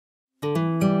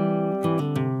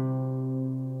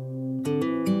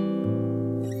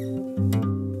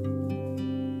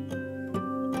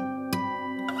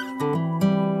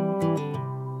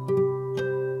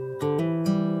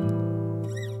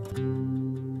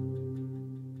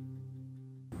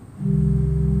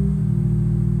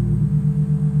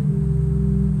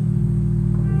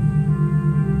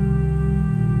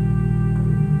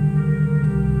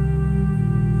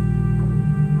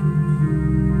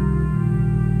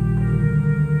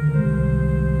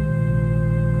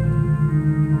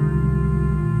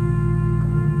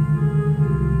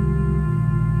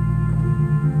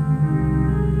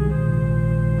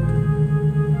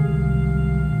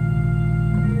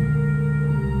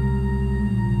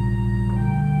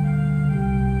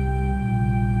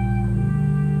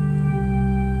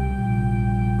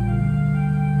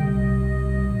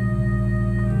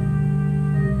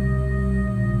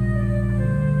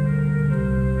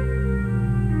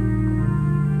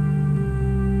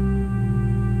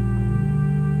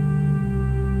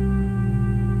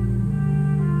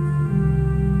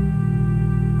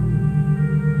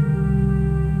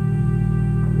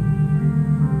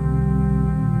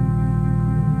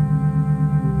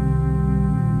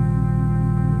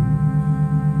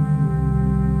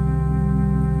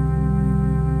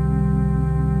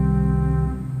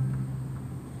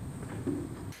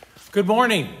Good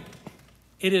morning.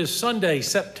 It is Sunday,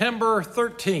 September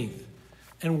 13th,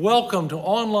 and welcome to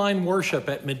online worship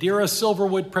at Madeira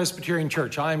Silverwood Presbyterian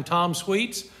Church. I am Tom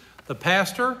Sweets, the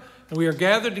pastor, and we are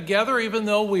gathered together even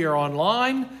though we are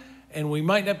online and we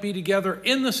might not be together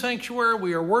in the sanctuary.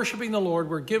 We are worshiping the Lord.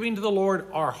 We're giving to the Lord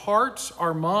our hearts,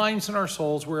 our minds, and our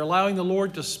souls. We're allowing the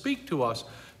Lord to speak to us,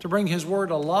 to bring his word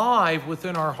alive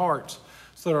within our hearts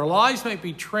so that our lives might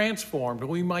be transformed and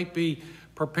we might be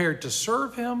prepared to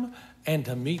serve him and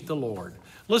to meet the Lord.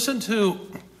 Listen to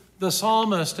the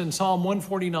psalmist in Psalm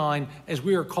 149 as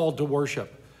we are called to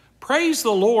worship. Praise the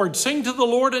Lord, sing to the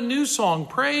Lord a new song,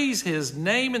 praise his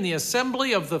name in the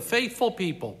assembly of the faithful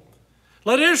people.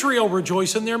 Let Israel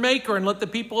rejoice in their Maker, and let the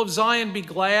people of Zion be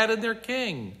glad in their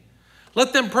King.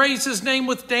 Let them praise his name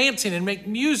with dancing and make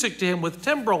music to him with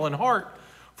timbrel and harp.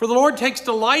 For the Lord takes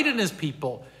delight in his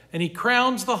people, and he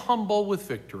crowns the humble with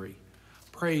victory.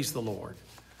 Praise the Lord.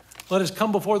 Let us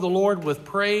come before the Lord with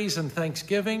praise and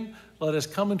thanksgiving. Let us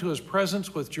come into his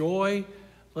presence with joy.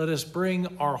 Let us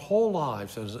bring our whole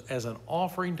lives as an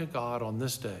offering to God on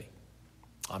this day.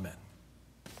 Amen.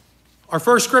 Our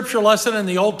first scripture lesson in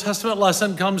the Old Testament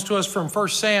lesson comes to us from 1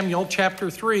 Samuel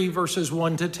chapter 3, verses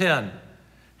 1 to 10.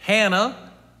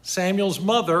 Hannah, Samuel's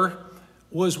mother,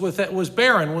 was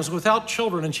barren, was without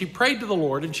children, and she prayed to the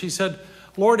Lord, and she said,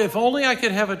 Lord, if only I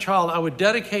could have a child, I would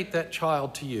dedicate that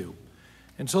child to you.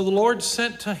 And so the Lord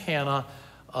sent to Hannah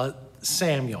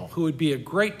Samuel, who would be a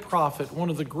great prophet, one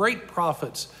of the great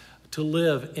prophets to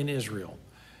live in Israel.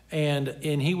 And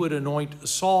he would anoint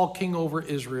Saul king over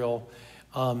Israel.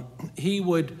 He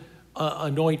would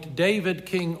anoint David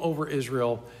king over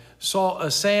Israel.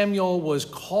 Samuel was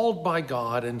called by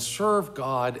God and served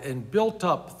God and built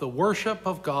up the worship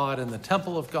of God and the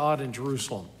temple of God in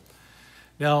Jerusalem.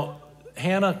 Now,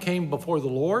 Hannah came before the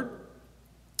Lord,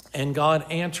 and God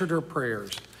answered her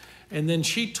prayers. And then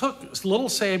she took little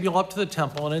Samuel up to the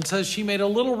temple, and it says she made a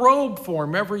little robe for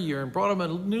him every year and brought him a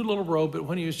new little robe. But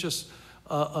when he was just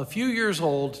a few years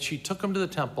old, she took him to the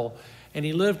temple, and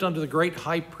he lived under the great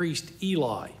high priest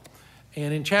Eli.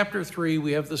 And in chapter 3,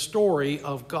 we have the story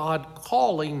of God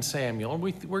calling Samuel. And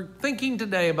we're thinking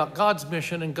today about God's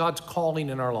mission and God's calling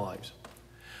in our lives.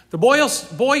 The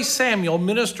boy Samuel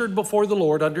ministered before the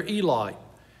Lord under Eli.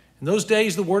 In those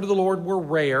days, the word of the Lord were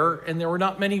rare, and there were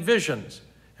not many visions.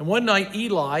 And one night,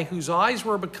 Eli, whose eyes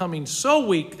were becoming so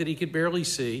weak that he could barely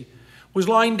see, was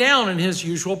lying down in his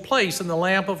usual place, and the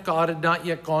lamp of God had not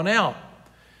yet gone out.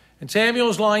 And Samuel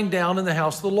was lying down in the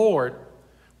house of the Lord,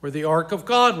 where the ark of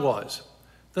God was.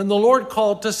 Then the Lord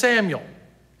called to Samuel,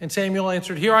 and Samuel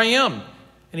answered, Here I am.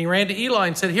 And he ran to Eli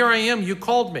and said, Here I am, you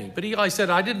called me. But Eli said,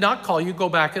 I did not call you, go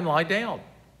back and lie down.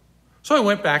 So he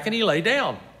went back and he lay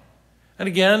down. And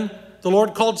again, the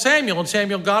Lord called Samuel, and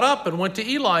Samuel got up and went to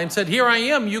Eli and said, Here I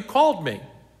am, you called me.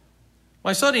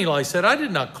 My son Eli said, I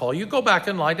did not call you, go back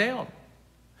and lie down.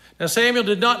 Now Samuel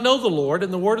did not know the Lord,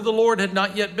 and the word of the Lord had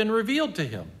not yet been revealed to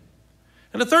him.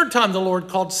 And the third time the Lord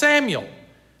called Samuel.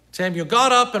 Samuel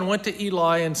got up and went to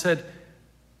Eli and said,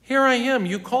 Here I am,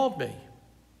 you called me.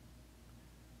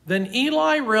 Then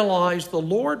Eli realized the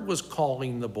Lord was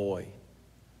calling the boy.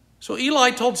 So Eli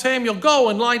told Samuel, Go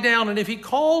and lie down, and if he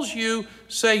calls you,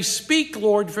 say, Speak,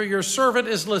 Lord, for your servant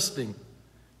is listening.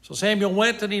 So Samuel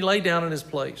went and he lay down in his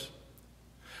place.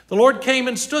 The Lord came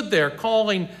and stood there,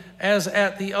 calling as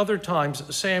at the other times,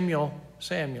 Samuel,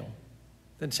 Samuel.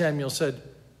 Then Samuel said,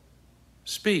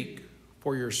 Speak,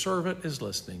 for your servant is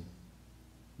listening.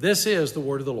 This is the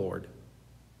word of the Lord.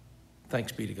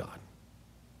 Thanks be to God.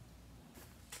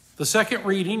 The second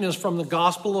reading is from the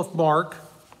Gospel of Mark,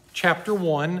 chapter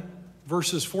 1,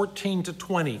 verses 14 to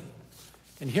 20.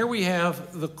 And here we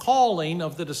have the calling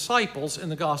of the disciples in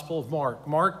the Gospel of Mark.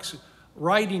 Mark's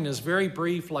writing is very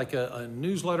brief, like a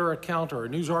newsletter account or a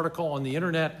news article on the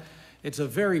internet. It's a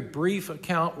very brief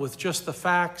account with just the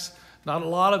facts, not a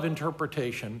lot of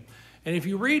interpretation. And if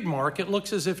you read Mark, it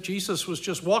looks as if Jesus was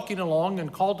just walking along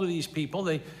and called to these people.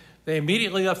 They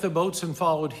immediately left the boats and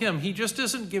followed him. He just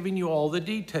isn't giving you all the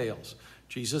details.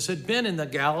 Jesus had been in the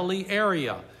Galilee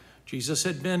area. Jesus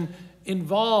had been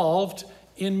involved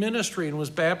in ministry and was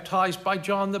baptized by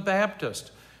John the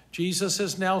Baptist. Jesus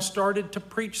has now started to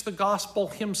preach the gospel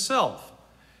himself.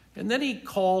 And then he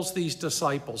calls these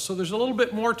disciples. So there's a little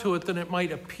bit more to it than it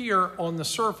might appear on the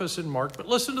surface in Mark. But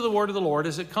listen to the word of the Lord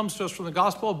as it comes to us from the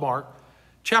Gospel of Mark,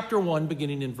 chapter 1,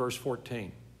 beginning in verse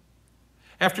 14.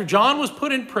 After John was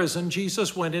put in prison,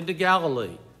 Jesus went into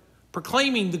Galilee,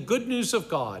 proclaiming the good news of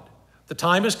God. The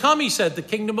time has come, he said, the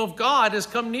kingdom of God has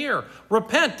come near.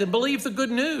 Repent and believe the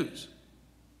good news.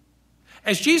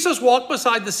 As Jesus walked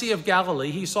beside the Sea of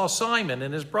Galilee, he saw Simon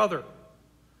and his brother,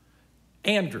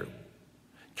 Andrew,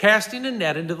 casting a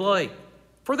net into the lake,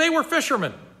 for they were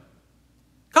fishermen.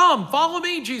 Come, follow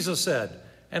me, Jesus said,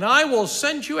 and I will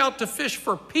send you out to fish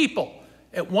for people.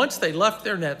 At once they left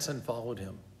their nets and followed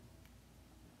him.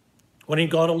 When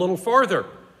he'd gone a little farther,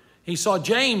 he saw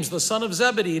James, the son of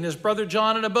Zebedee, and his brother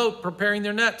John in a boat preparing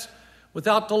their nets.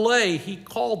 Without delay, he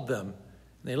called them.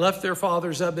 And they left their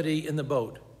father Zebedee in the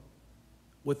boat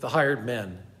with the hired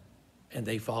men, and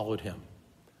they followed him.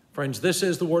 Friends, this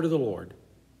is the word of the Lord.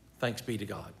 Thanks be to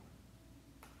God.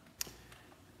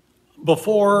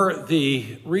 Before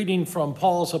the reading from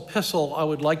Paul's epistle, I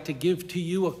would like to give to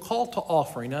you a call to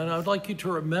offering, and I would like you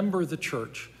to remember the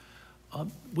church.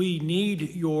 We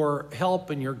need your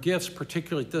help and your gifts,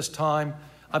 particularly at this time.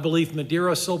 I believe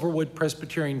Madeira Silverwood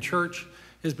Presbyterian Church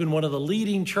has been one of the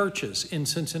leading churches in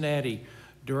Cincinnati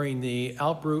during the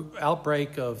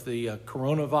outbreak of the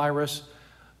coronavirus,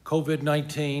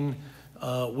 COVID-19.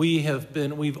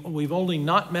 We've only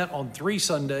not met on 3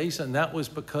 Sundays, and that was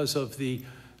because of the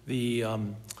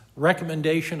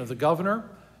recommendation of the governor.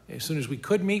 As soon as we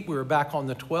could meet, we were back on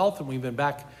the 12th, and we've been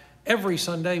back every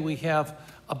Sunday. We have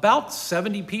about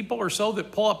 70 people or so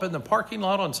that pull up in the parking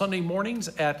lot on Sunday mornings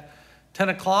at 10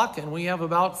 o'clock, and we have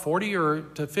about 40 or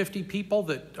to 50 people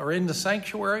that are in the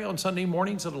sanctuary on Sunday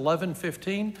mornings at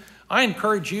 11:15. I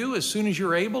encourage you, as soon as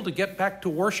you're able, to get back to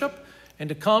worship and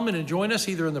to come and join us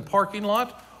either in the parking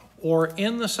lot or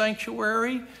in the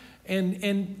sanctuary,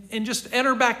 and just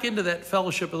enter back into that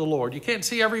fellowship of the Lord. You can't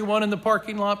see everyone in the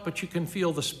parking lot, but you can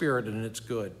feel the Spirit, and it's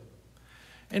good.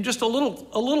 And just a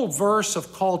little verse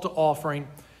of call to offering.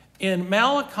 In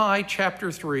Malachi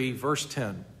chapter 3, verse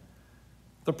 10,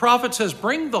 the prophet says,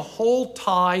 "Bring the whole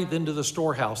tithe into the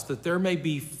storehouse, that there may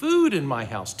be food in my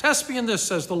house. Test me in this,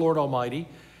 says the Lord Almighty,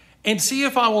 and see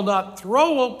if I will not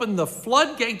throw open the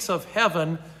floodgates of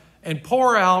heaven and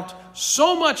pour out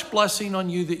so much blessing on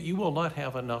you that you will not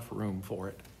have enough room for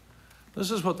it." This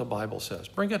is what the Bible says.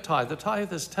 Bring a tithe. The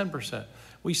tithe is 10%.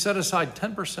 We set aside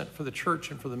 10% for the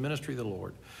church and for the ministry of the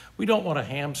Lord. We don't want to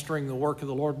hamstring the work of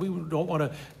the Lord. We don't want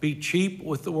to be cheap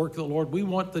with the work of the Lord. We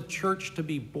want the church to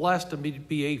be blessed and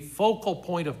be a focal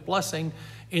point of blessing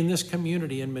in this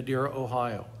community in Madeira,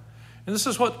 Ohio. And this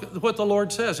is what the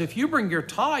Lord says. If you bring your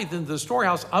tithe into the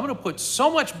storehouse, I'm going to put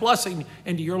so much blessing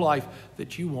into your life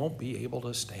that you won't be able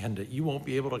to stand it. You won't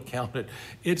be able to count it.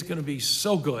 It's going to be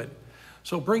so good.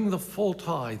 So bring the full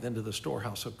tithe into the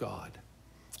storehouse of God,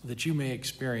 that you may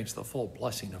experience the full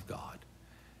blessing of God.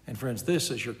 And friends,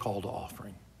 this is your call to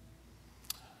offering.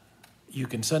 You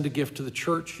can send a gift to the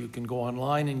church. You can go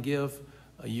online and give.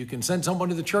 You can send someone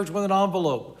to the church with an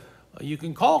envelope. You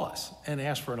can call us and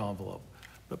ask for an envelope.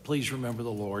 But please remember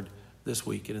the Lord this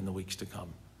week and in the weeks to come,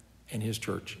 and his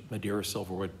church, Madeira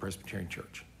Silverwood Presbyterian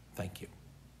Church. Thank you.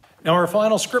 Now, our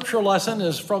final scripture lesson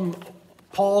is from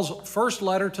Paul's first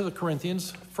letter to the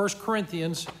Corinthians, 1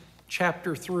 Corinthians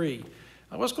chapter 3.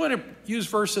 I was going to use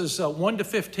verses 1 to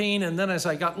 15, and then as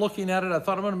I got looking at it, I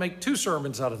thought I'm going to make 2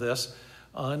 sermons out of this,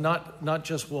 not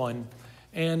just one.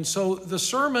 And so the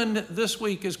sermon this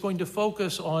week is going to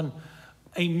focus on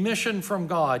a mission from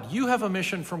God. You have a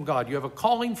mission from God. You have a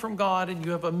calling from God, and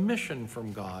you have a mission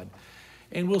from God.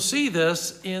 And we'll see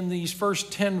this in these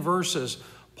first 10 verses.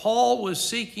 Paul was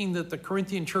seeking that the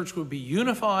Corinthian church would be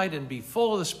unified and be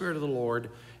full of the Spirit of the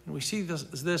Lord. And we see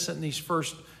this in these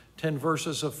first 10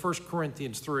 verses of 1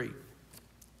 Corinthians 3.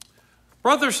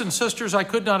 "Brothers and sisters, I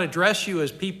could not address you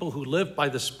as people who live by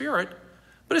the Spirit,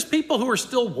 but as people who are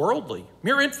still worldly,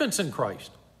 mere infants in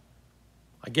Christ.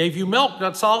 I gave you milk,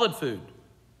 not solid food,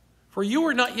 for you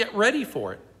were not yet ready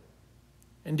for it.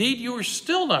 Indeed, you are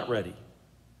still not ready.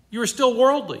 You are still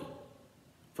worldly.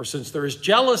 For since there is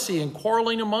jealousy and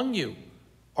quarreling among you,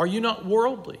 are you not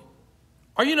worldly?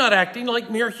 Are you not acting like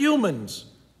mere humans?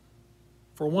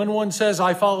 For when one says,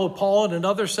 I follow Paul, and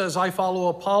another says, I follow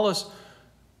Apollos,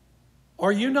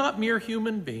 are you not mere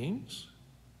human beings?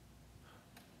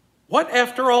 What,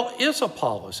 after all, is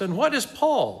Apollos, and what is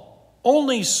Paul?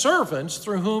 Only servants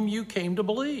through whom you came to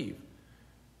believe,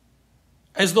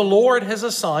 as the Lord has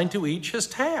assigned to each his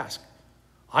task.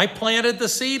 I planted the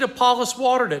seed, Apollos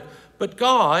watered it, but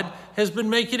God has been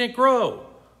making it grow.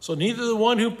 So neither the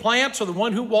one who plants or the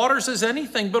one who waters is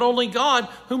anything, but only God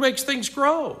who makes things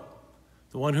grow.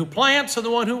 The one who plants and the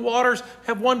one who waters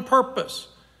have one purpose.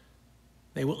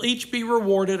 They will each be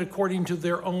rewarded according to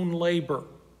their own labor.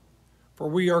 For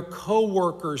we are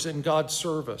co-workers in God's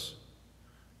service.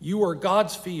 You are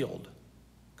God's field,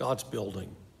 God's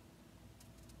building.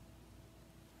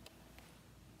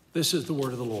 This is the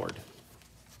word of the Lord.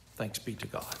 Thanks be to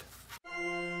God.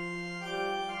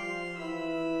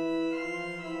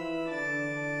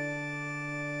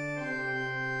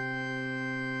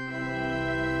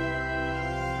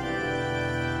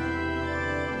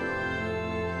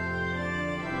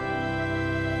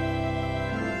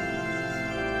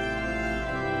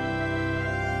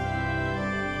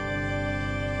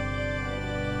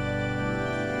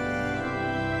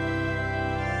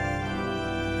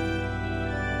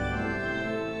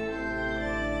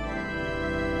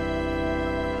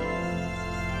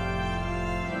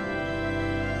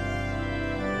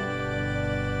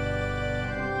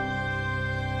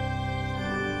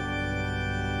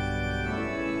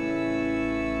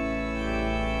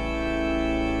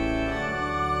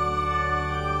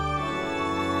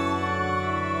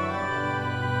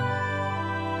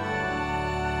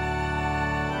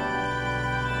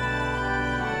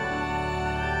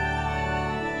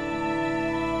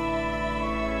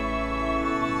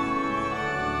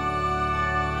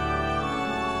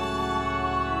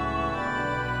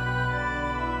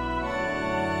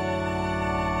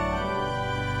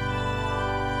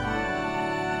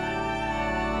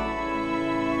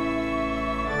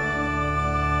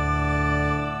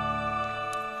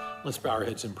 Let's bow our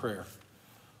heads in prayer.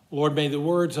 Lord, may the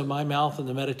words of my mouth and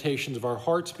the meditations of our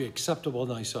hearts be acceptable in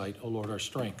thy sight, O Lord, our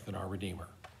strength and our Redeemer.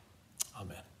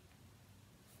 Amen.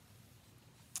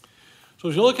 So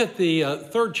as you look at the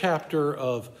third chapter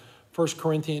of 1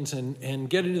 Corinthians and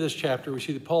get into this chapter, we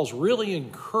see that Paul's really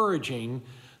encouraging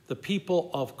the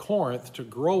people of Corinth to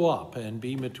grow up and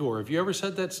be mature. Have you ever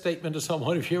said that statement to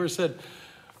someone? Have you ever said,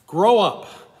 grow up?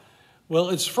 Well,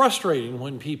 it's frustrating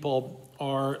when people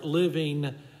are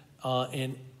living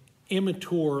an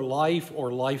immature life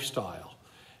or lifestyle.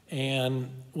 And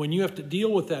when you have to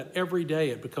deal with that every day,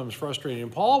 it becomes frustrating.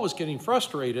 And Paul was getting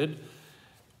frustrated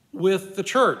with the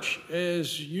church,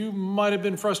 as you might have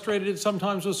been frustrated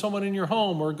sometimes with someone in your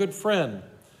home or a good friend,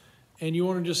 and you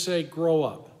want to just say, grow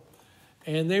up.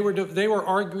 And they were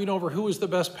arguing over who was the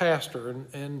best pastor,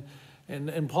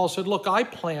 and Paul said, look, I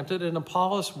planted and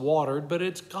Apollos watered, but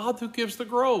it's God who gives the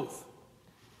growth.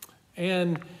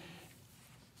 And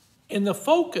in the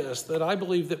focus that I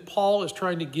believe that Paul is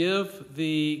trying to give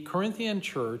the Corinthian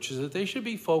church is that they should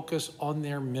be focused on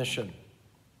their mission.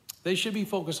 They should be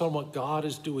focused on what God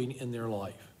is doing in their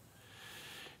life.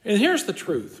 And here's the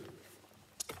truth.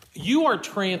 You are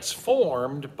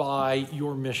transformed by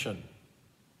your mission.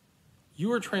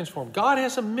 You are transformed. God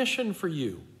has a mission for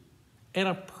you and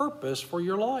a purpose for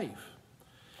your life.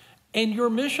 And your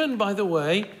mission, by the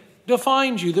way,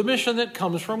 defines you, the mission that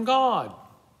comes from God.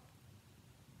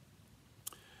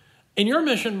 And your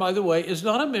mission, by the way, is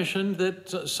not a mission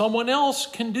that someone else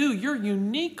can do. You're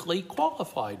uniquely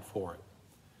qualified for it.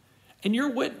 And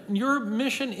your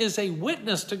mission is a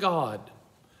witness to God.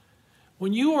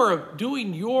 When you are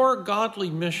doing your godly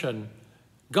mission,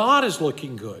 God is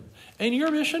looking good. And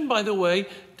your mission, by the way,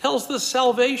 tells the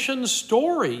salvation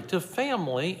story to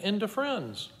family and to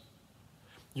friends.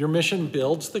 Your mission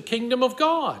builds the kingdom of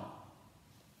God.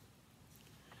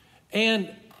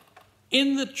 And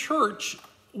in the church,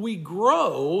 we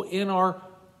grow in our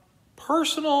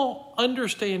personal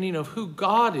understanding of who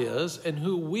God is and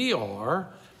who we are,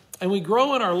 and we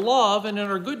grow in our love and in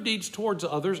our good deeds towards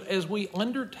others as we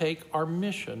undertake our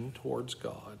mission towards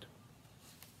God.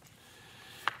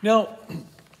 Now,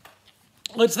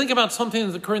 let's think about something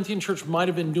that the Corinthian church might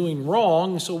have been doing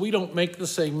wrong so we don't make the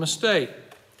same mistake.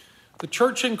 The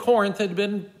church in Corinth had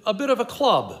been a bit of a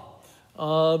club.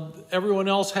 Everyone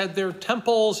else had their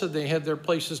temples, and they had their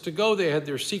places to go. They had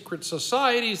their secret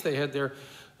societies. They had their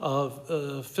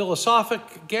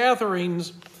philosophic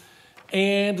gatherings.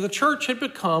 And the church had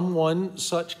become one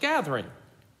such gathering.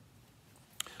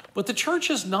 But the church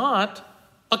is not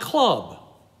a club.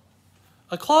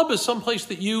 A club is someplace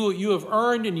that you have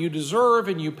earned and you deserve,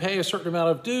 and you pay a certain amount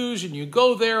of dues, and you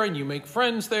go there and you make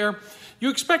friends there. You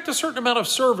expect a certain amount of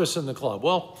service in the club.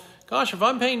 Well, gosh, if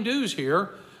I'm paying dues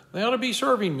here, they ought to be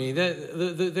serving me.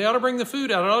 They ought to bring the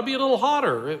food out. It ought to be a little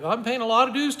hotter. I'm paying a lot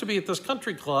of dues to be at this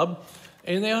country club,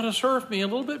 and they ought to serve me a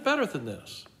little bit better than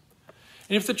this.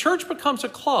 And if the church becomes a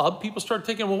club, people start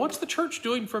thinking, well, what's the church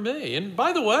doing for me? And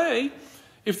by the way,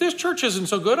 if this church isn't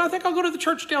so good, I think I'll go to the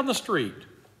church down the street.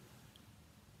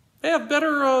 They have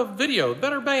better video,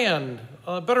 better band,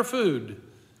 better food.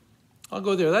 I'll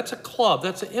go there. That's a club.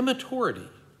 That's an immaturity.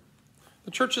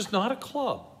 The church is not a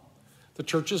club. The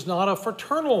church is not a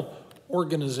fraternal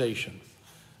organization.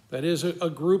 That is, a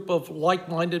group of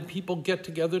like-minded people get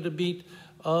together to meet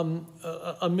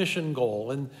a mission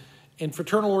goal. And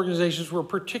fraternal organizations were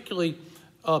particularly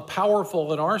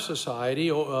powerful in our society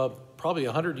probably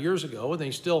 100 years ago, and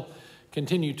they still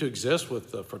continue to exist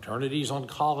with fraternities on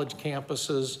college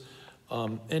campuses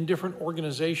and different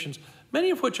organizations,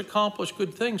 many of which accomplish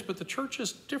good things, but the church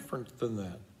is different than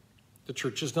that. The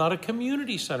church is not a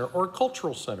community center or a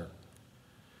cultural center.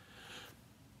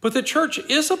 But the church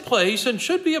is a place and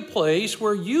should be a place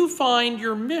where you find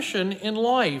your mission in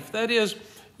life. That is,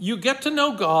 you get to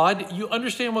know God, you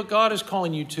understand what God is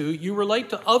calling you to, you relate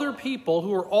to other people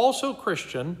who are also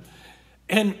Christian,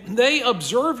 and they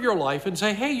observe your life and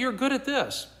say, hey, you're good at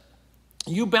this.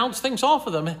 You bounce things off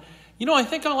of them. You know, I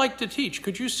think I like to teach.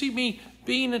 Could you see me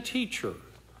being a teacher?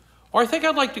 Or I think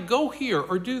I'd like to go here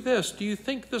or do this. Do you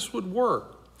think this would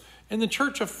work? And the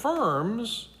church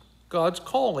affirms God's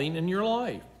calling in your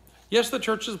life. Yes, the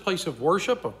church is a place of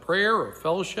worship, of prayer, of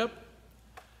fellowship.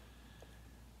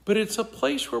 But it's a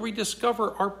place where we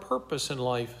discover our purpose in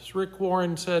life. As Rick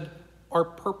Warren said, our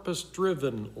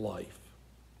purpose-driven life.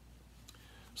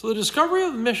 So the discovery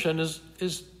of the mission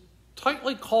is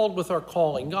tightly called with our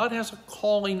calling. God has a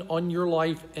calling on your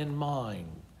life and mine.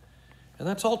 And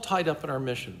that's all tied up in our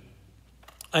mission.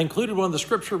 I included one of the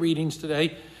scripture readings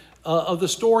today of the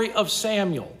story of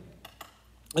Samuel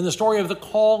and the story of the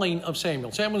calling of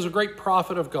Samuel. Samuel was a great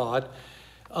prophet of God.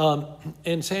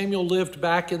 And Samuel lived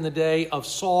back in the day of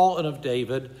Saul and of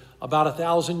David, about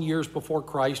 1,000 years before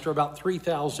Christ, or about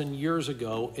 3,000 years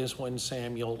ago is when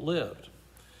Samuel lived.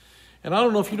 And I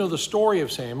don't know if you know the story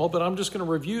of Samuel, but I'm just going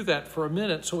to review that for a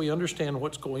minute so we understand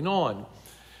what's going on.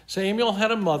 Samuel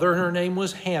had a mother, and her name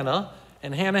was Hannah,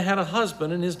 and Hannah had a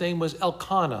husband, and his name was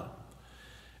Elkanah.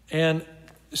 And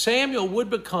Samuel would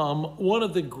become one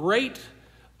of the great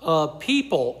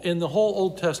people in the whole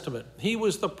Old Testament. He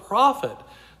was the prophet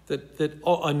that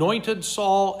anointed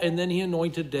Saul, and then he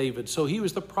anointed David. So he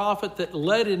was the prophet that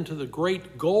led into the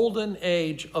great golden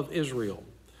age of Israel.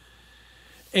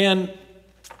 And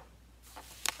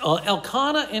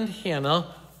Elkanah and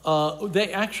Hannah,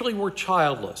 they actually were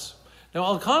childless. Now,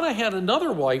 Elkanah had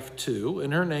another wife too,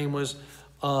 and her name was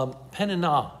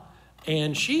Peninnah.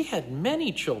 And she had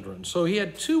many children. So he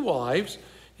had two wives.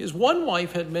 His one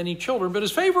wife had many children, but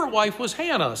his favorite wife was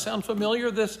Hannah. Sound familiar?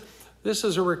 This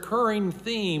is a recurring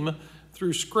theme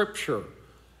through Scripture.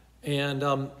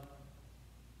 And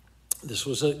this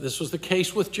was the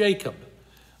case with Jacob.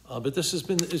 But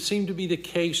it seemed to be the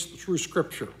case through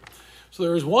Scripture. So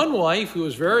there was one wife who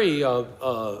was very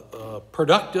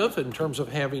productive in terms of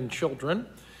having children.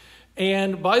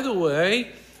 And by the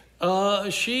way,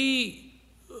 she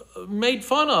made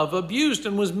fun of, abused,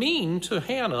 and was mean to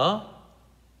Hannah,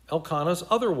 Elkanah's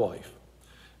other wife.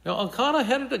 Now, Elkanah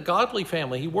headed a godly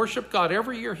family. He worshiped God.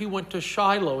 Every year he went to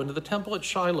Shiloh, into the temple at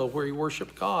Shiloh, where he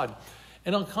worshiped God.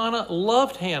 And Elkanah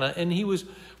loved Hannah, and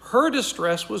her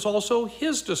distress was also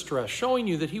his distress, showing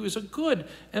you that he was a good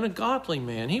and a godly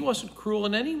man. He wasn't cruel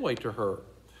in any way to her.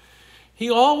 He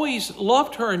always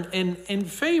loved her and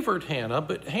favored Hannah,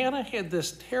 but Hannah had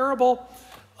this terrible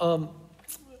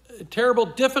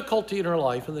difficulty in her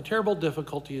life, and the terrible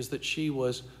difficulty is that she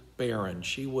was barren.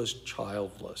 She was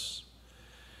childless.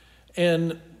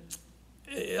 And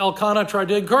Elkanah tried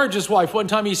to encourage his wife. One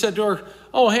time he said to her,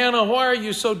 "Oh, Hannah, why are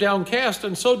you so downcast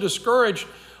and so discouraged?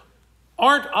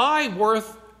 Aren't I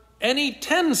worth any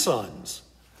 10 sons?"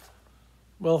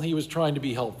 Well, he was trying to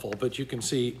be helpful, but you can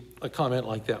see a comment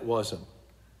like that wasn't.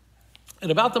 And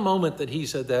about the moment that he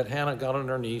said that, Hannah got on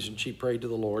her knees and she prayed to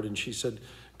the Lord, and she said,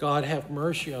 "God, have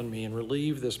mercy on me and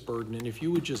relieve this burden. And if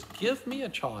you would just give me a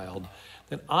child,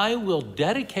 then I will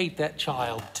dedicate that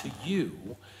child to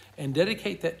you and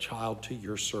dedicate that child to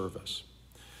your service."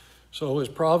 So as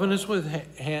providence would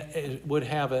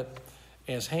have it,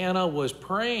 as Hannah was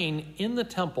praying in the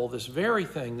temple, this very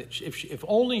thing, that if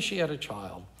only she had a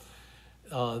child,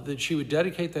 that she would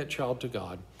dedicate that child to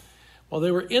God. While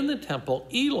they were in the temple,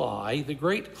 Eli, the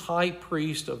great high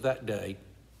priest of that day,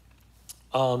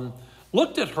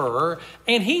 looked at her,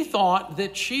 and he thought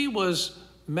that she was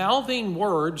mouthing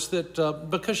words that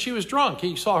because she was drunk.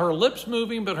 He saw her lips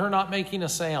moving, but her not making a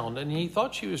sound, and he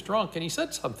thought she was drunk, and he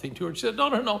said something to her. She said,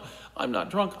 no, I'm not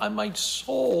drunk. My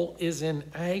soul is in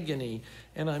agony,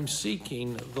 and I'm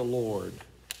seeking the Lord."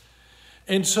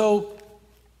 And so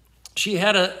she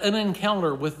had an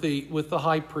encounter with the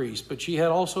high priest, but she had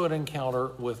also an encounter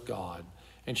with God,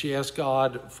 and she asked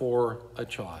God for a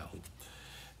child.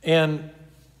 And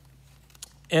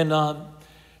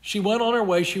she went on her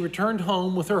way. She returned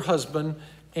home with her husband,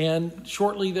 and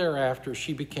shortly thereafter,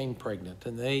 she became pregnant,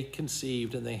 and they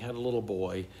conceived, and they had a little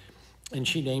boy, and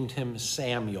she named him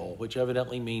Samuel, which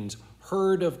evidently means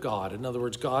heard of God. In other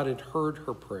words, God had heard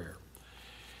her prayer.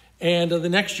 And the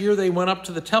next year, they went up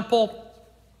to the temple,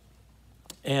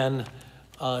 and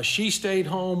she stayed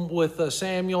home with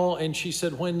Samuel, and she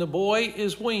said, "When the boy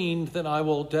is weaned, then I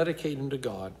will dedicate him to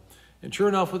God." And sure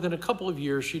enough, within a couple of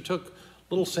years, she took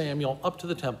little Samuel up to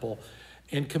the temple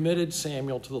and committed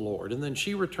Samuel to the Lord. And then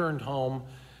she returned home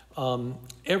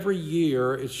every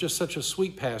year. It's just such a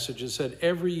sweet passage. It said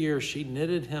every year she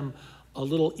knitted him a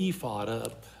little ephod,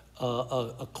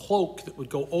 a cloak that would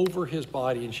go over his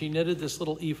body. And she knitted this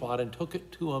little ephod and took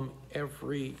it to him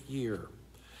every year.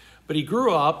 But he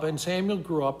grew up, and Samuel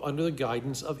grew up under the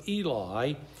guidance of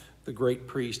Eli, the great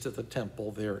priest at the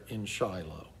temple there in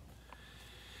Shiloh.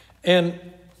 And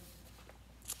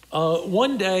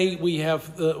one day we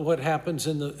have what happens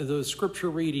in the scripture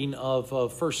reading of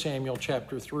 1 Samuel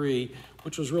chapter 3,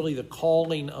 which was really the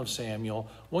calling of Samuel.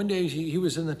 One day he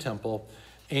was in the temple,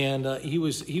 and he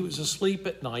was asleep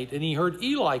at night, and he heard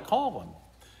Eli call him.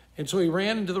 And so he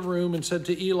ran into the room and said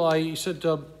to Eli, he said,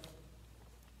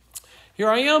 "Here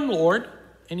I am, Lord."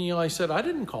 And Eli said, "I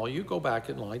didn't call you. Go back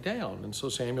and lie down." And so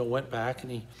Samuel went back,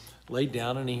 and he laid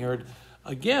down, and he heard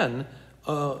again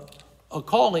a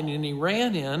calling, and he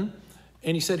ran in,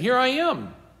 and he said, "Here I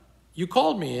am. You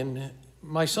called me." And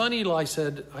my son Eli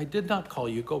said, "I did not call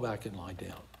you. Go back and lie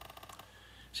down."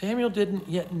 Samuel didn't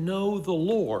yet know the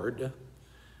Lord,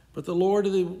 but the Lord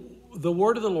the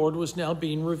word of the Lord was now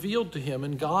being revealed to him,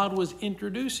 and God was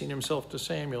introducing himself to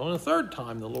Samuel. And the third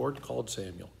time, the Lord called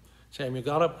Samuel. Samuel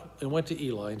got up and went to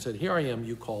Eli and said, "Here I am,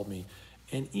 you called me."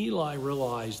 And Eli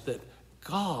realized that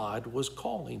God was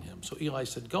calling him. So Eli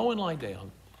said, "Go and lie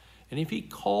down. And if he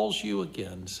calls you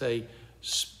again, say,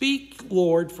 'Speak,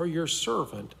 Lord, for your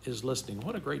servant is listening.'"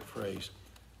 What a great phrase.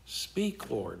 "Speak,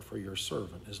 Lord, for your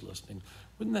servant is listening."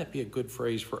 Wouldn't that be a good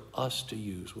phrase for us to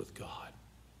use with God?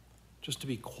 Just to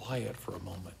be quiet for a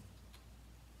moment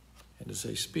and to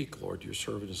say, "Speak, Lord, your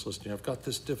servant is listening. I've got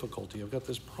this difficulty. I've got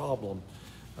this problem.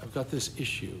 I've got this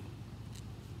issue.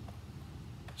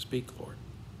 Speak, Lord."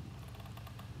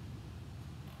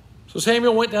 So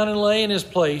Samuel went down and lay in his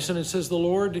place, and it says the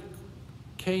Lord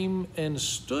came and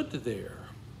stood there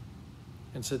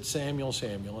and said, "Samuel,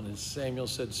 Samuel." And Samuel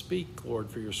said, "Speak, Lord,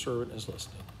 for your servant is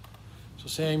listening." So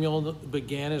Samuel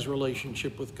began his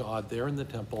relationship with God there in the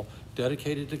temple,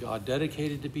 dedicated to God,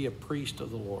 dedicated to be a priest of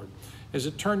the Lord. As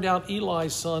it turned out,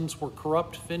 Eli's sons were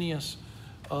corrupt. Phinehas,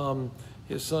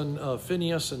 his son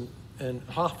Phinehas and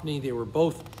Hophni, they were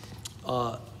both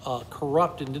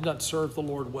corrupt and did not serve the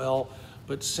Lord well.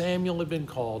 But Samuel had been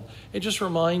called. It just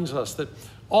reminds us that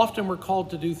often we're called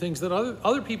to do things that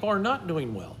other people are not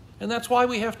doing well. And that's why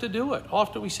we have to do it.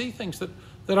 Often we see things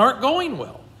that aren't going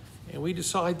well, and we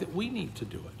decide that we need to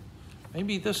do it.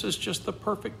 Maybe this is just the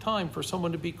perfect time for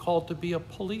someone to be called to be a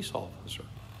police officer.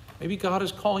 Maybe God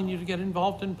is calling you to get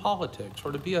involved in politics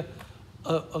or to be a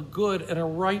good and a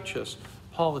righteous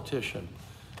politician.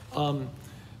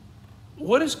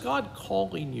 What is God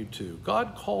calling you to?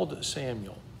 God called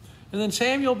Samuel. And then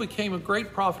Samuel became a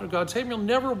great prophet of God. Samuel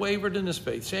never wavered in his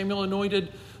faith. Samuel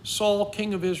anointed Saul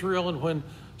king of Israel, and when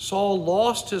Saul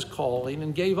lost his calling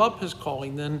and gave up his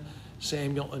calling, then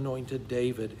Samuel anointed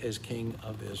David as king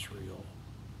of Israel.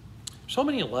 So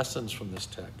many lessons from this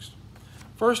text.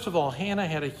 First of all, Hannah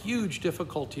had a huge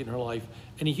difficulty in her life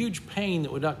and a huge pain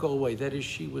that would not go away. That is,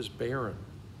 she was barren.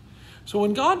 So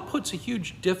when God puts a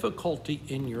huge difficulty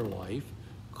in your life,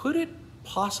 could it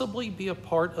possibly be a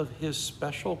part of his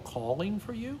special calling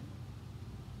for you?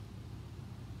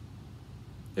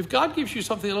 If God gives you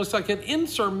something that looks like an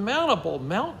insurmountable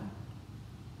mountain,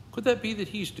 could that be that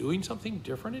he's doing something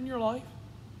different in your life?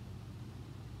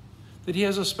 That he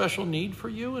has a special need for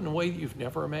you in a way that you've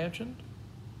never imagined?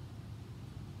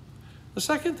 The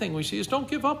second thing we see is don't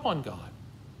give up on God.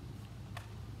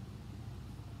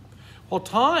 While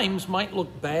times might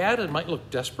look bad and might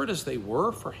look desperate as they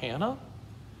were for Hannah,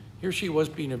 here she was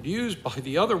being abused by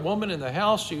the other woman in the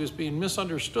house. She was being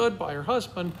misunderstood by her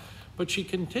husband, but she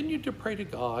continued to pray to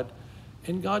God,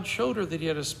 and God showed her that he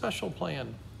had a special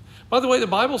plan. By the way, the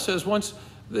Bible says once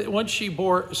she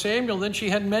bore Samuel, then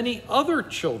she had many other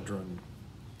children.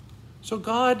 So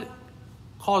God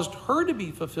caused her to be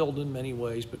fulfilled in many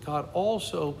ways, but God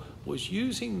also was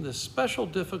using the special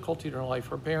difficulty in her life,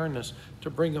 her barrenness, to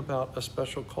bring about a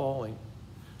special calling.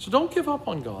 So don't give up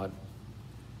on God.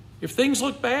 If things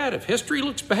look bad, if history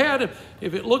looks bad,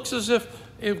 if it looks as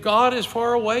if God is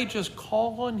far away, just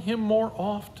call on him more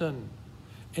often.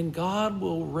 And God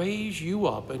will raise you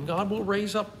up, and God will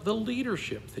raise up the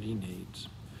leadership that he needs.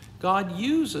 God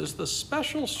uses the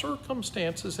special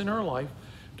circumstances in our life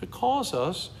to cause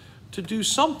us to do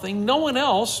something no one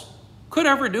else could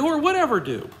ever do or would ever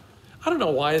do. I don't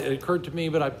know why it occurred to me,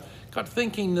 but I got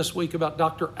thinking this week about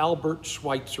Dr. Albert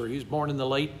Schweitzer. He was born in the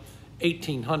late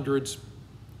 1800s.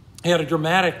 He had a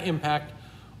dramatic impact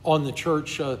on the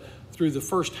church through the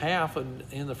first half and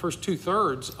the first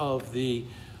two-thirds of the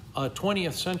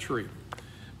 20th century.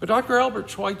 But Dr. Albert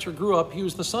Schweitzer grew up, he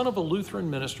was the son of a Lutheran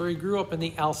minister. He grew up in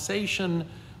the Alsatian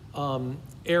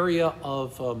area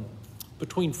of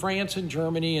between France and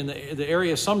Germany, and the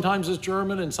area sometimes is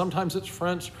German and sometimes it's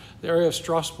French, the area of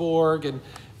Strasbourg and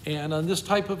this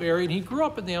type of area. And he grew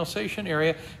up in the Alsatian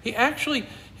area.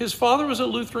 His father was a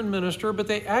Lutheran minister, but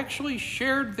they actually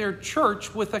shared their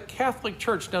church with a Catholic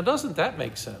church. Now, doesn't that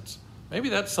make sense? Maybe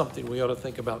that's something we ought to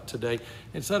think about today.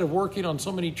 Instead of working on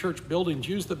so many church buildings,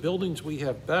 use the buildings we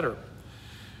have better.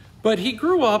 But he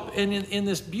grew up in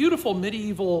this beautiful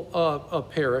medieval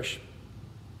parish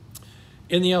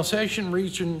in the Alsatian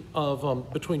region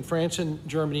of between France and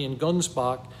Germany in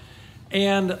Gunsbach.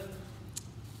 And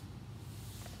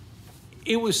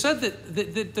it was said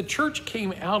that the church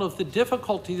came out of the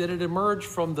difficulty that had emerged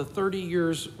from the 30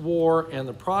 Years' War and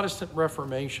the Protestant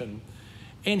Reformation.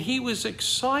 And he was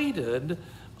excited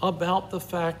about the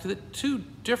fact that two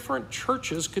different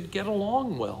churches could get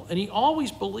along well. And he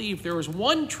always believed there was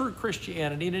one true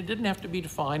Christianity, and it didn't have to be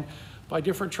defined by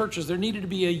different churches. There needed to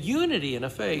be a unity in a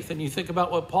faith. And you think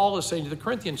about what Paul is saying to the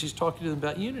Corinthians. He's talking to them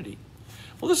about unity.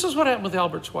 Well, this is what happened with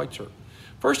Albert Schweitzer.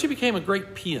 First, he became a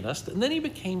great pianist, and then he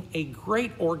became a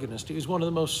great organist. He was one of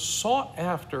the most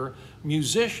sought-after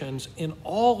musicians in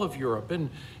all of Europe,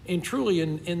 and truly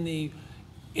in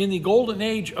the golden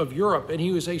age of Europe. And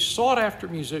he was a sought-after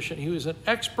musician. He was an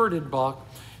expert in Bach.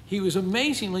 He was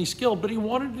amazingly skilled, but he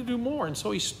wanted to do more, and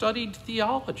so he studied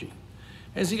theology.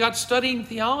 As he got studying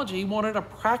theology, he wanted a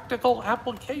practical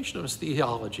application of his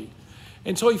theology.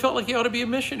 And so he felt like he ought to be a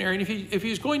missionary. And if he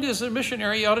was going to as a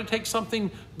missionary, he ought to take something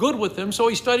good with him. So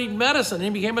he studied medicine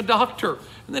and he became a doctor.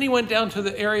 And then he went down to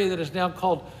the area that is now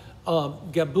called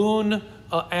Gabon,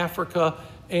 Africa.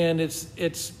 And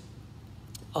it's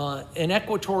an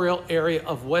equatorial area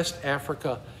of West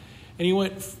Africa. And he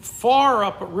went far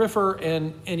up a river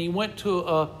and he went to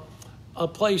a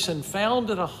place and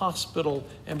founded a hospital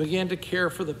and began to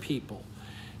care for the people.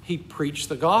 He preached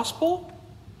the gospel.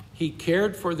 He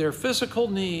cared for their physical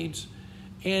needs,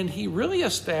 and he really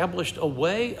established a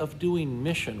way of doing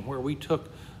mission where we took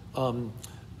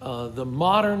the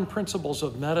modern principles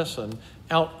of medicine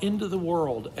out into the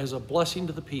world as a blessing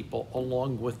to the people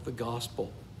along with the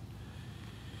gospel.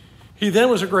 He then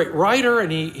was a great writer,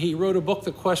 and he wrote a book,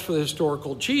 The Quest for the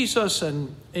Historical Jesus,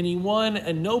 and he won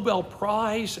a Nobel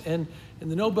Prize. And in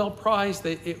the Nobel Prize,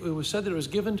 it was said that it was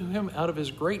given to him out of his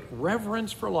great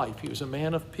reverence for life. He was a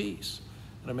man of peace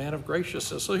and a man of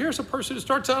graciousness. So here's a person who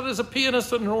starts out as a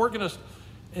pianist and an organist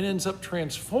and ends up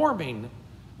transforming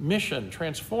mission,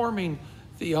 transforming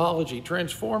theology,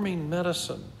 transforming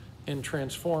medicine, and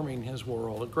transforming his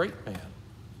world. A great man.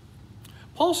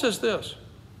 Paul says this,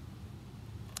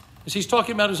 as he's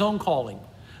talking about his own calling.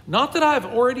 Not that I've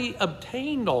already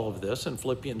obtained all of this in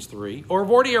Philippians 3, or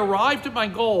have already arrived at my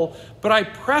goal, but I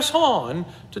press on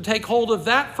to take hold of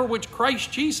that for which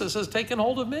Christ Jesus has taken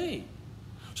hold of me.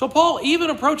 So Paul, even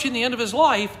approaching the end of his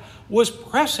life, was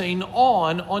pressing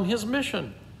on his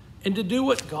mission and to do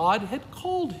what God had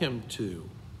called him to.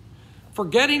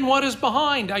 Forgetting what is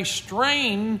behind, I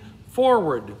strain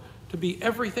forward to be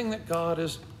everything that God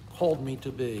has called me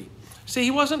to be. See,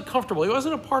 he wasn't comfortable. He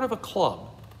wasn't a part of a club.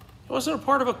 He wasn't a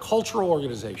part of a cultural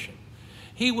organization.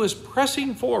 He was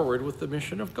pressing forward with the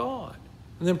mission of God.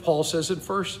 And then Paul says in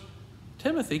 1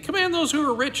 Timothy, command those who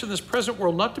are rich in this present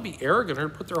world not to be arrogant or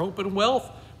to put their hope in wealth,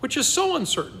 which is so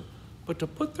uncertain, but to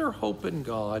put their hope in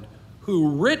God, who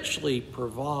richly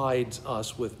provides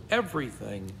us with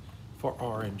everything for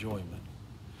our enjoyment.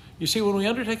 You see, when we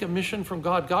undertake a mission from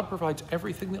God, God provides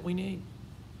everything that we need.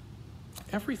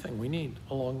 Everything we need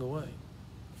along the way.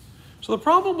 So the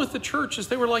problem with the church is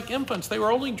they were like infants. They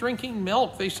were only drinking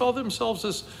milk. They saw themselves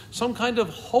as some kind of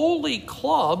holy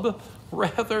club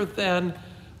rather than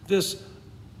this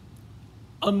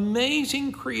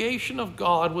amazing creation of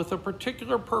God with a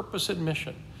particular purpose and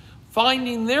mission.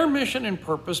 Finding their mission and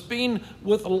purpose, being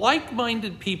with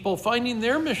like-minded people, finding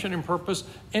their mission and purpose,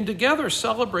 and together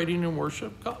celebrating and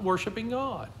worshiping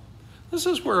God. This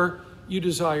is where you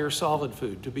desire solid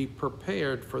food, to be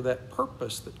prepared for that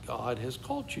purpose that God has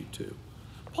called you to.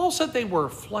 Paul said they were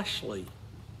fleshly.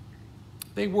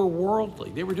 They were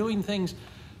worldly. They were doing things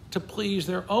to please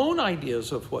their own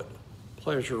ideas of what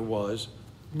pleasure was,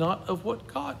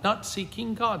 not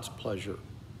seeking God's pleasure.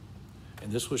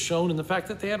 And this was shown in the fact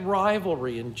that they had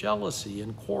rivalry and jealousy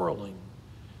and quarreling.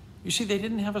 You see, they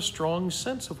didn't have a strong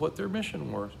sense of what their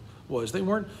mission was. They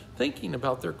weren't thinking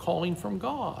about their calling from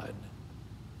God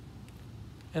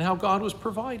and how God was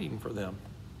providing for them.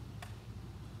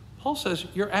 Paul says,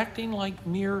 you're acting like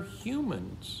mere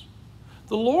humans.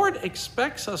 The Lord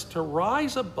expects us to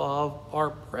rise above our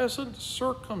present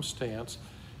circumstance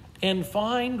and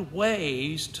find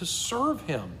ways to serve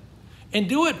him and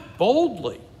do it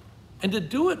boldly and to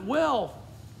do it well.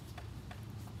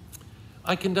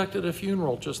 I conducted a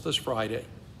funeral just this Friday.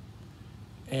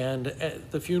 And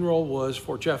the funeral was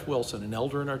for Jeff Wilson, an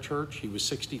elder in our church. He was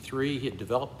 63. He had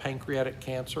developed pancreatic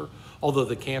cancer. Although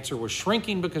the cancer was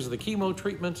shrinking because of the chemo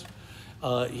treatments,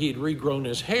 he had regrown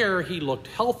his hair. He looked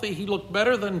healthy. He looked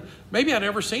better than maybe I'd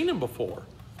ever seen him before.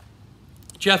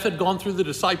 Jeff had gone through the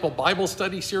Disciple Bible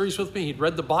Study series with me. He'd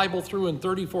read the Bible through in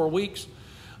 34 weeks.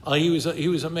 He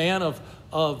was a man of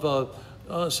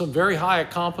some very high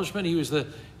accomplishment. He was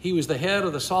the head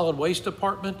of the solid waste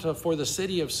department for the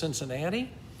city of Cincinnati.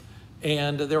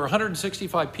 And there were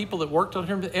 165 people that worked on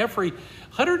him. Every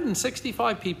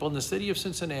 165 people in the city of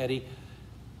Cincinnati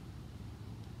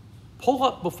pull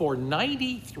up before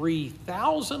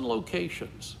 93,000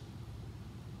 locations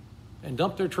and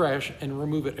dump their trash and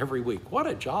remove it every week. What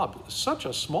a job. Such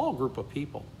a small group of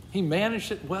people. He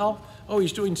managed it well. Oh,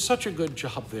 he's doing such a good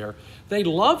job there. They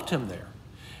loved him there.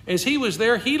 As he was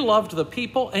there, he loved the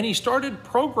people, and he started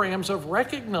programs of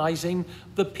recognizing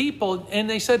the people. And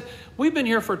they said, we've been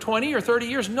here for 20 or 30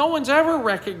 years. No one's ever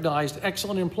recognized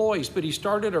excellent employees. But he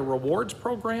started a rewards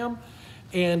program,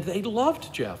 and they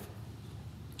loved Jeff.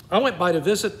 I went by to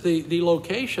visit the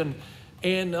location,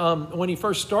 and when he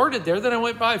first started there, then I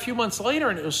went by a few months later,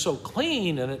 and it was so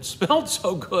clean, and it smelled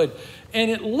so good, and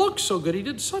it looked so good. He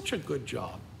did such a good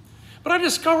job. But I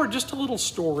discovered just a little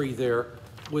story there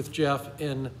with Jeff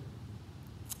in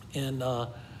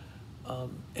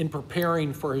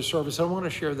preparing for his service. I want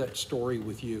to share that story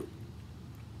with you.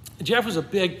 Jeff was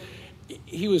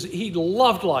he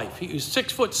loved life. He was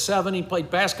 6'7". He played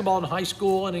basketball in high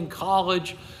school and in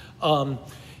college.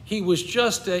 He was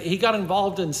he got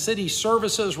involved in city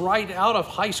services right out of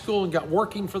high school and got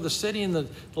working for the city in the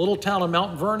little town of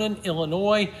Mount Vernon,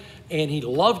 Illinois. And he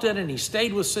loved it, and he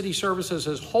stayed with city services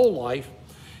his whole life.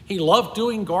 He loved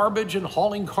doing garbage and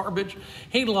hauling garbage.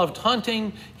 He loved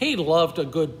hunting. He loved a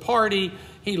good party.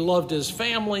 He loved his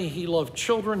family. He loved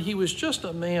children. He was just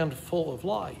a man full of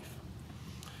life.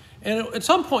 And at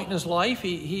some point in his life,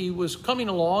 he was coming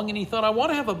along, and he thought, I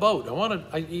want to have a boat.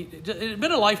 It had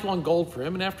been a lifelong goal for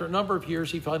him, and after a number of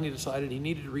years, he finally decided he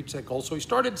needed to reach that goal. So he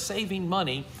started saving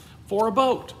money for a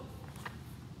boat.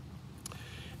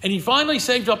 And he finally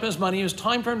saved up his money. It was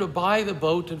time for him to buy the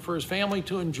boat and for his family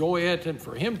to enjoy it and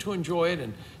for him to enjoy it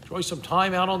and enjoy some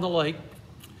time out on the lake.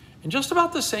 And just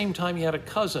about the same time, he had a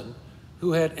cousin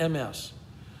who had MS.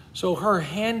 So her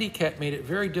handicap made it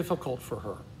very difficult for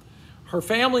her. Her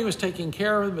family was taking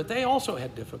care of him, but they also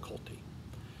had difficulty.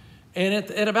 And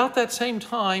at about that same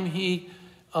time, he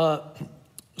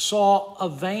saw a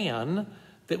van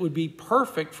that would be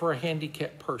perfect for a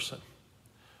handicapped person.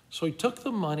 So he took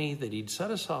the money that he'd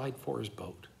set aside for his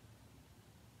boat,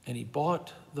 and he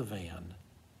bought the van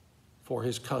for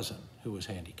his cousin who was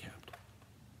handicapped.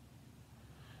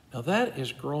 Now that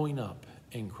is growing up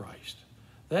in Christ.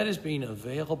 That is being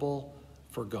available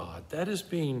for God. That is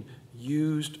being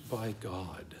used by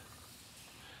God.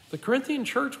 The Corinthian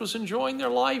church was enjoying their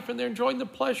life, and they're enjoying the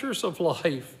pleasures of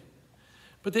life,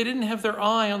 but they didn't have their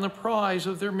eye on the prize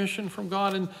of their mission from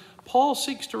God. And Paul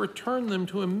seeks to return them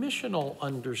to a missional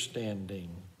understanding.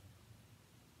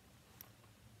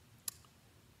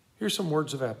 Here's some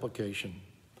words of application.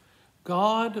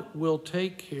 God will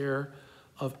take care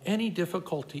of any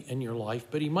difficulty in your life,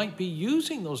 but he might be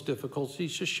using those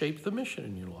difficulties to shape the mission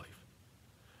in your life.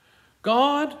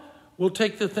 God will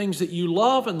take the things that you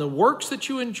love and the works that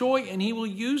you enjoy, and he will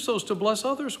use those to bless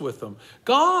others with them.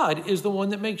 God is the one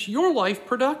that makes your life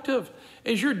productive.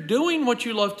 As you're doing what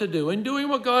you love to do and doing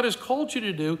what God has called you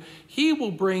to do, he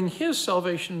will bring his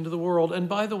salvation into the world. And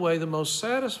by the way, the most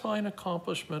satisfying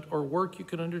accomplishment or work you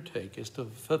can undertake is to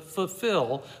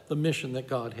fulfill the mission that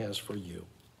God has for you.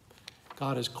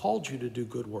 God has called you to do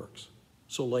good works.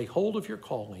 So lay hold of your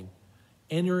calling.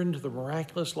 Enter into the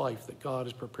miraculous life that God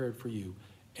has prepared for you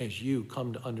as you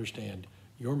come to understand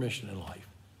your mission in life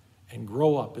and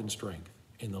grow up in strength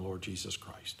in the Lord Jesus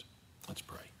Christ. Let's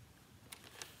pray.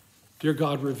 Dear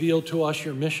God, reveal to us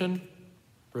your mission.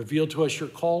 Reveal to us your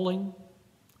calling.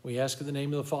 We ask in the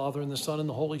name of the Father, and the Son, and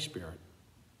the Holy Spirit.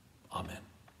 Amen.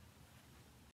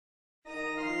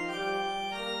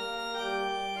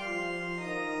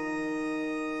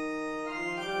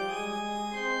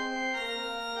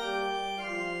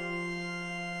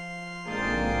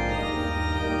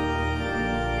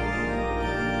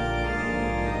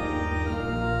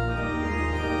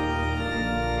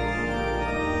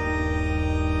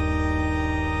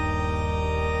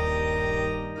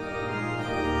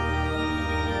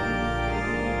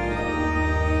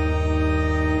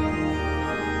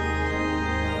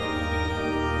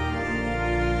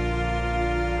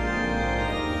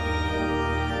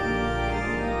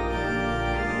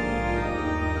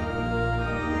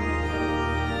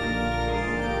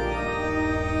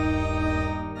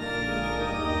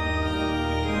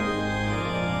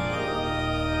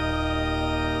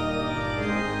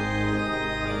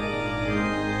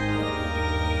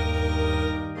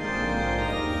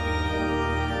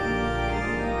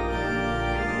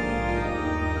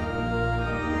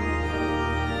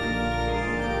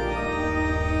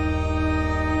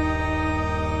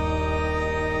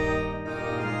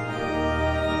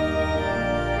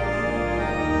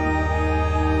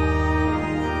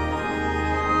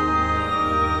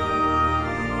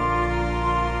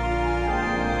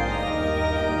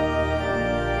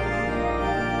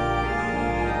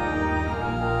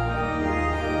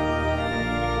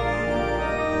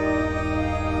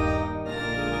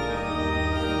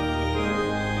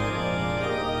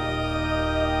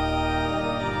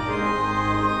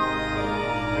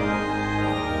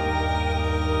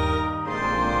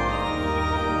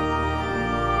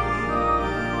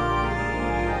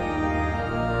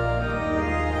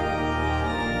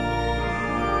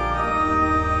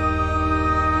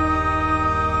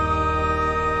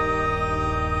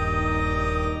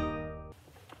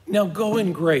 Now go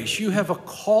in grace. You have a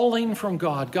calling from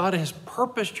God. God has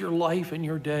purposed your life and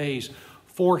your days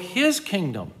for his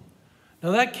kingdom.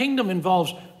 Now that kingdom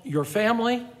involves your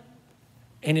family,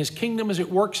 and his kingdom as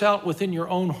it works out within your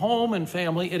own home and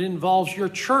family, it involves your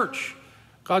church.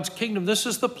 God's kingdom, this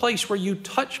is the place where you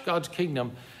touch God's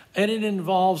kingdom, and it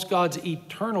involves God's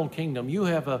eternal kingdom. You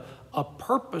have a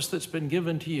purpose that's been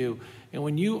given to you, and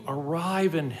when you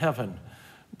arrive in heaven,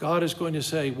 God is going to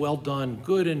say, well done,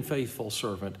 good and faithful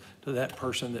servant, to that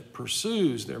person that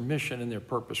pursues their mission and their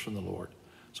purpose from the Lord.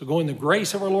 So go in the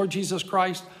grace of our Lord Jesus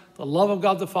Christ, the love of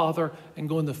God the Father, and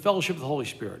go in the fellowship of the Holy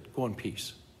Spirit. Go in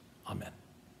peace. Amen.